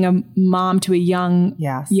 you being a mom to a young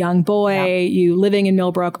boy, you living in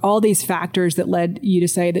Millbrook, all these factors that led you to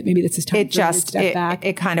say that maybe this is time to step back.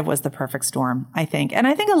 It kind of was the perfect storm, I think. And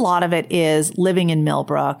I think a lot of it is living in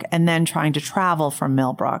Millbrook and then trying to travel from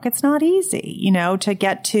Millbrook. It's not easy, to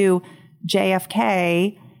get to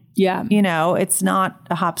JFK. Yeah. It's not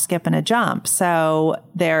a hop, skip, and a jump. So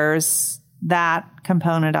there's that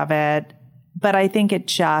component of it. But I think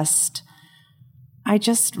I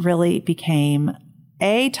just really became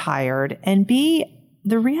A, tired, and B,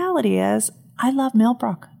 the reality is I love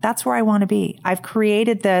Millbrook. That's where I want to be. I've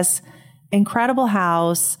created this incredible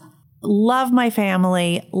house, love my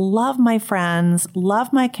family, love my friends,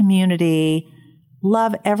 love my community,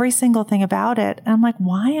 love every single thing about it. And I'm like,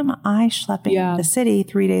 why am I schlepping the city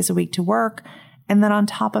 3 days a week to work? And then on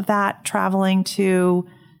top of that, traveling to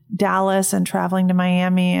Dallas and traveling to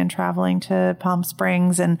Miami and traveling to Palm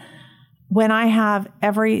Springs. And when I have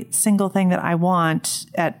every single thing that I want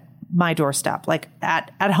at my doorstep, like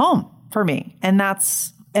at home for me. And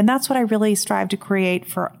that's what I really strive to create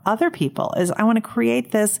for other people is I want to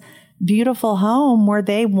create this beautiful home where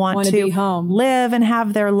they want to live and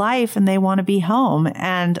have their life and they want to be home.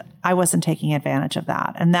 And I wasn't taking advantage of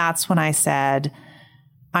that. And that's when I said,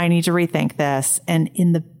 I need to rethink this. And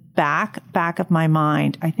in the back of my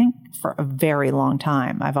mind, I think for a very long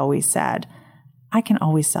time, I've always said, I can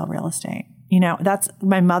always sell real estate. That's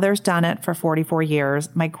my mother's done it for 44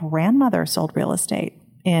 years. My grandmother sold real estate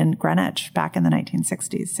in Greenwich back in the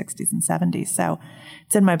 1960s, 60s, and 70s. So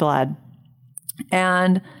it's in my blood.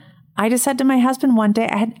 And I just said to my husband one day,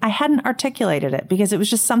 I hadn't articulated it because it was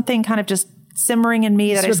just something kind of just simmering in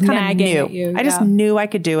me that I just kind of knew. I just knew I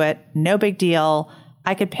could do it. No big deal.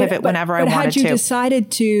 I could pivot whenever I wanted to. But had you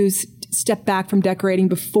decided to step back from decorating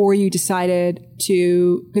before you decided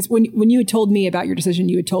to, because when you had told me about your decision,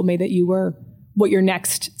 you had told me that you were, what your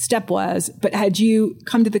next step was, but had you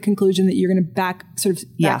come to the conclusion that you're going to back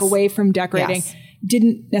away from decorating,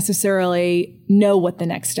 didn't necessarily know what the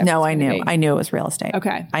next step was? No, I knew. I knew it was real estate.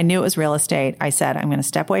 Okay. I knew it was real estate. I said, I'm going to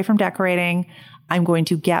step away from decorating. I'm going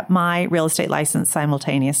to get my real estate license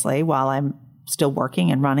simultaneously while I'm still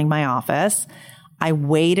working and running my office. I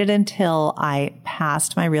waited until I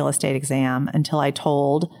passed my real estate exam, until I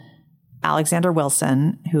told Alexander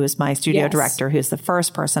Wilson, who is my studio director, who's the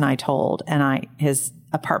first person I told. And his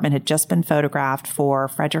apartment had just been photographed for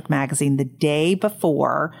Frederick Magazine the day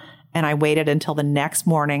before. And I waited until the next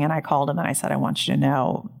morning and I called him and I said, I want you to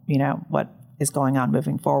know, what is going on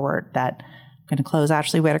moving forward, that I'm going to close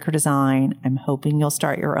Ashley Whittaker Design. I'm hoping you'll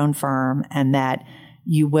start your own firm and that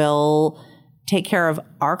you will take care of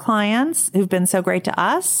our clients who've been so great to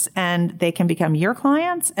us and they can become your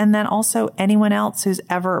clients. And then also anyone else who's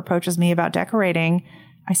ever approaches me about decorating,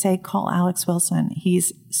 I say, call Alex Wilson.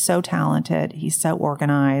 He's so talented. He's so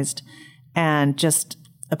organized and just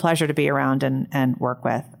a pleasure to be around and work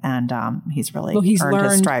with. And he's really earned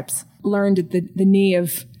his stripes. Learned the knee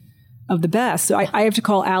of the best. So I have to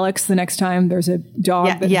call Alex the next time there's a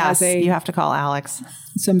dog that has you have to call Alex.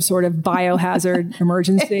 Some sort of biohazard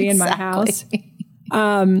emergency in my house.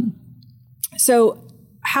 So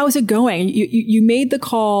how's it going? You made the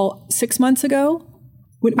call 6 months ago?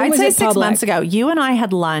 When I'd say 6 months ago. You and I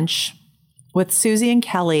had lunch with Susie and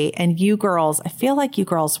Kelly, and you girls, I feel like you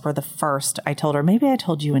girls were the first I told her. Maybe I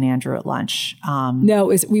told you and Andrew at lunch.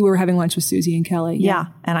 No, we were having lunch with Susie and Kelly. Yeah.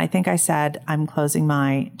 And I think I said, I'm closing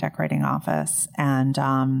my decorating office and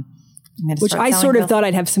which I sort of thought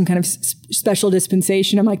I'd have some kind of special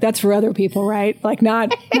dispensation. I'm like, that's for other people, right? Like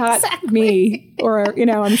not me or,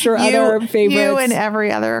 I'm sure other favorites. You and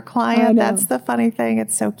every other client. That's the funny thing.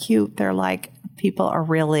 It's so cute. They're like, people are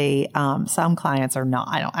really, some clients are not,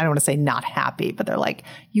 I don't want to say not happy, but they're like,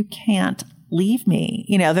 you can't leave me.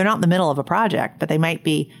 They're not in the middle of a project, but they might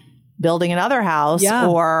be building another house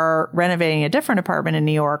or renovating a different apartment in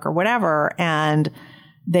New York or whatever. And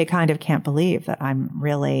they kind of can't believe that I'm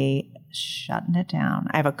really shutting it down.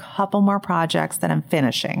 I have a couple more projects that I'm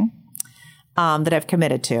finishing, that I've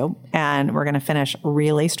committed to, and we're going to finish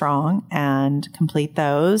really strong and complete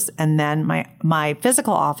those. And then my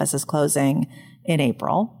physical office is closing in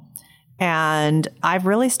April. And I've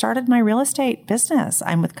really started my real estate business.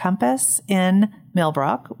 I'm with Compass in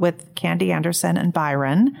Millbrook with Candy Anderson and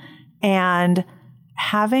Byron, and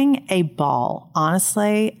having a ball.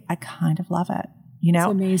 Honestly, I kind of love it. It's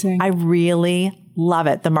amazing. I really love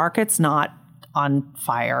it. The market's not on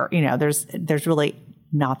fire. There's really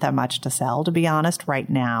not that much to sell, to be honest, right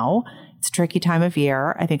now. It's a tricky time of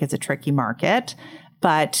year. I think it's a tricky market.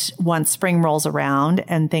 But once spring rolls around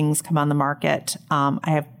and things come on the market, I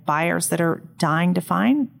have buyers that are dying to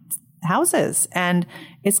find houses. And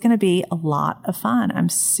it's going to be a lot of fun. I'm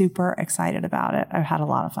super excited about it. I've had a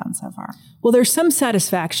lot of fun so far. Well, there's some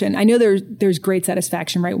satisfaction. I know there's great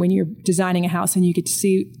satisfaction, right? When you're designing a house and you get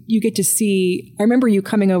to see, I remember you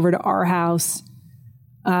coming over to our house.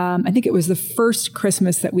 I think it was the first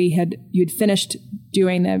Christmas that you'd finished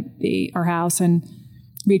doing our house, and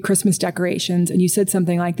we had Christmas decorations, and you said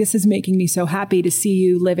something like, "This is making me so happy to see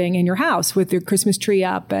you living in your house with your Christmas tree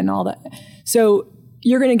up and all that." So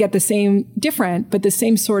you're going to get the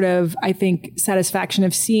same sort of, I think, satisfaction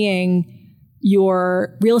of seeing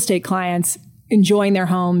your real estate clients enjoying their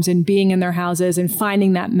homes and being in their houses and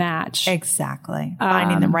finding that match. Exactly.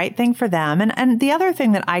 Finding the right thing for them. And the other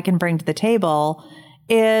thing that I can bring to the table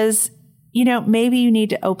is, maybe you need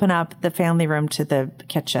to open up the family room to the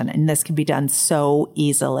kitchen. And this can be done so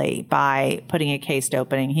easily by putting a cased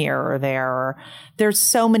opening here or there. There's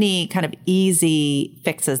so many kind of easy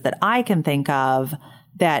fixes that I can think of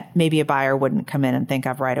that maybe a buyer wouldn't come in and think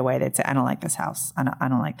of right away. They'd say, "I don't like this house. I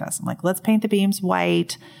don't like this." I'm like, let's paint the beams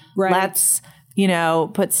white. Right. Let's,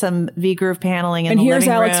 put some V-groove paneling in the living room. And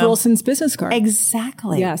here's Alex Wilson's business card.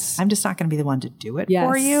 Exactly. Yes. I'm just not going to be the one to do it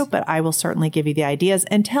for you, but I will certainly give you the ideas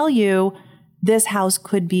and tell you this house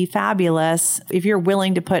could be fabulous if you're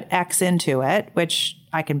willing to put X into it, which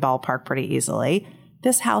I can ballpark pretty easily.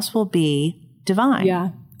 This house will be divine.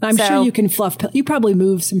 Yeah. I'm sure you can you probably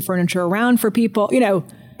move some furniture around for people,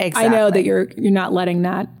 Exactly. I know that you're not letting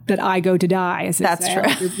that I go to die. As That's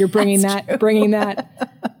true. You're bringing bringing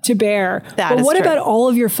that to bear. But what about all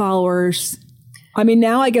of your followers? I mean,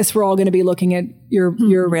 now I guess we're all going to be looking at your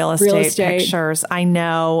real estate pictures. I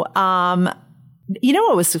know.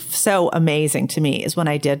 What was so amazing to me is when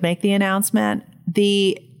I did make the announcement,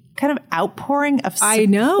 the kind of outpouring of support. I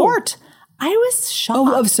know. I was shocked.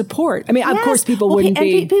 Oh, of support. I mean, of course, people wouldn't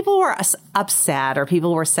be. And people were upset or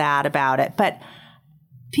people were sad about it, but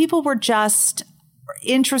people were just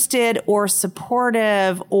interested or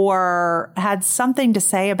supportive or had something to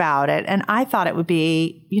say about it. And I thought it would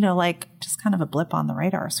be, like just kind of a blip on the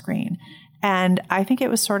radar screen. And I think it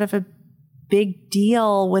was sort of a big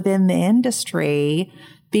deal within the industry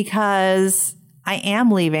because I am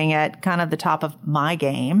leaving at kind of the top of my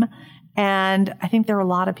game. And I think there are a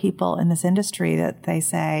lot of people in this industry that they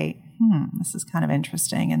say, this is kind of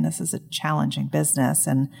interesting and this is a challenging business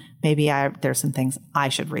and maybe there's some things I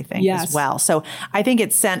should rethink as well. So I think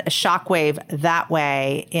it sent a shockwave that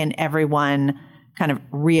way in everyone kind of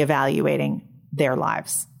reevaluating their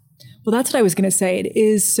lives. Well, that's what I was going to say. It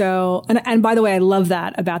is so, and by the way, I love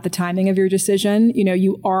that about the timing of your decision.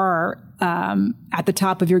 You are at the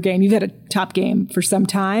top of your game. You've had a top game for some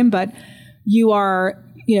time, but you are,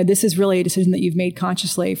 this is really a decision that you've made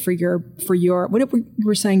consciously for your, what we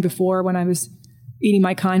were saying before when I was eating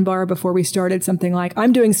my Kind bar before we started, something like,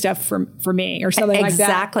 I'm doing stuff for me or something like that.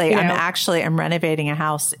 Exactly. I'm renovating a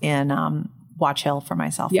house in Watch Hill for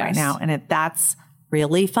myself right now. And that's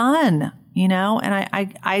really fun,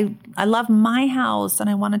 and I love my house and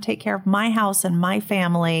I want to take care of my house and my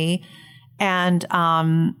family and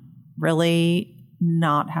really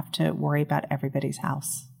not have to worry about everybody's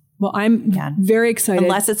house. Well, I'm very excited.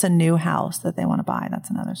 Unless it's a new house that they want to buy.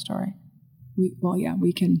 That's another story.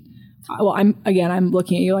 We can. Well, I'm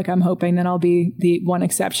looking at you like I'm hoping that I'll be the one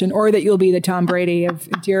exception or that you'll be the Tom Brady of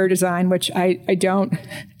interior design, which I don't,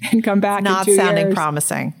 and come back in 2 years. Not sounding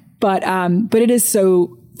promising. But it is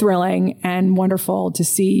so thrilling and wonderful to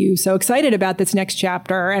see you so excited about this next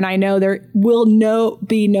chapter. And I know there will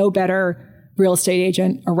be no better real estate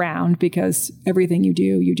agent around because everything you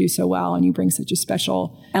do so well and you bring such a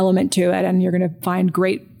special element to it. And you're going to find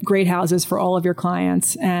great houses for all of your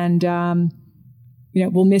clients. And,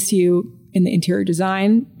 we'll miss you in the interior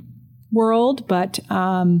design world, but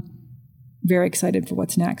very excited for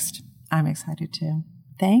what's next. I'm excited too.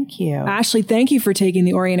 Thank you. Ashley, thank you for taking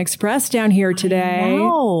the Orient Express down here today.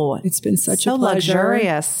 Oh, it's been such a pleasure.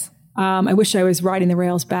 Luxurious. I wish I was riding the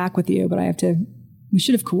rails back with you, but we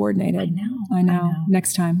should have coordinated. I know.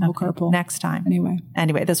 Next time, we'll carpool. Next time.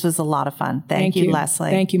 Anyway, this was a lot of fun. Thank you,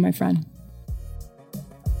 Leslie. Thank you, my friend.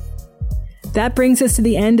 That brings us to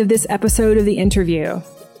the end of this episode of The Interview.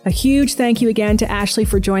 A huge thank you again to Ashley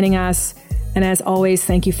for joining us. And as always,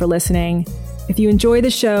 thank you for listening. If you enjoy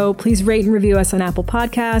the show, please rate and review us on Apple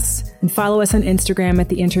Podcasts and follow us on Instagram at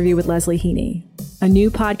The Interview with Leslie Heaney. A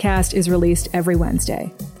new podcast is released every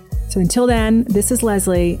Wednesday. So until then, this is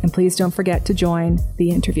Leslie, and please don't forget to join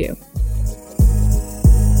The Interview.